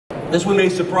This one may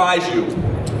surprise you,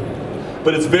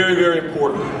 but it's very, very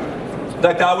important. In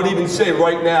fact, I would even say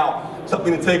right now,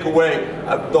 something to take away,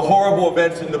 the horrible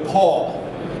events in Nepal.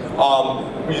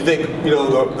 You think, you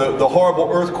know, the horrible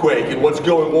earthquake and what's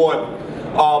going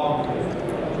on.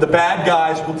 The bad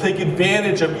guys will take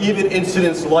advantage of even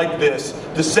incidents like this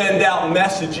to send out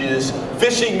messages,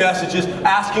 phishing messages,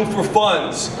 asking for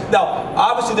funds. Now,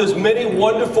 obviously there's many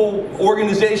wonderful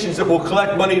organizations that will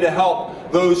collect money to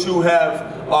help those who have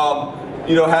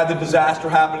you know, had the disaster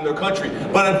happen in their country.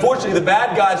 But unfortunately, the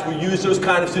bad guys will use those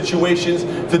kind of situations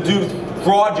to do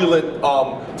fraudulent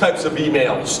types of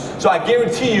emails. So I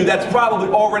guarantee you that's probably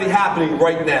already happening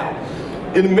right now.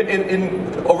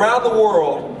 Around the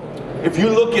world, if you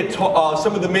look at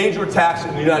some of the major attacks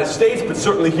in the United States, but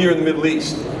certainly here in the Middle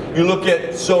East, you look at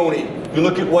Sony, you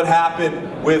look at what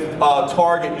happened with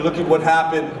Target, you look at what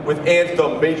happened with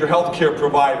Anthem, major healthcare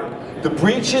provider. The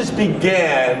breaches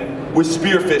began with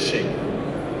spear phishing.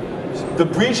 The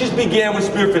breaches began with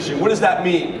spear phishing. What does that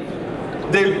mean?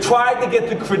 They tried to get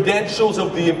the credentials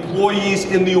of the employees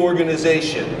in the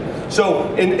organization.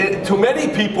 So to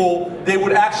many people, they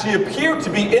would actually appear to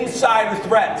be insider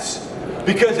threats.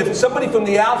 Because if somebody from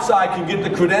the outside can get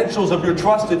the credentials of your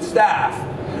trusted staff,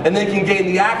 and they can gain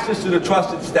the access to the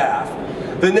trusted staff,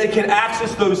 then they can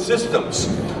access those systems.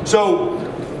 So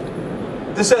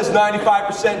this says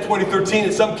 95% 2013.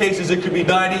 In some cases it could be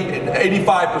 90 and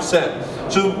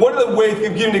 85%. So one of the ways, to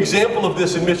give you an example of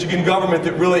this in Michigan government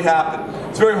that really happened.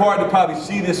 It's very hard to probably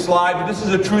see this slide, but this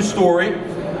is a true story.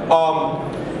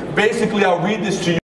 Basically, I'll read this to you.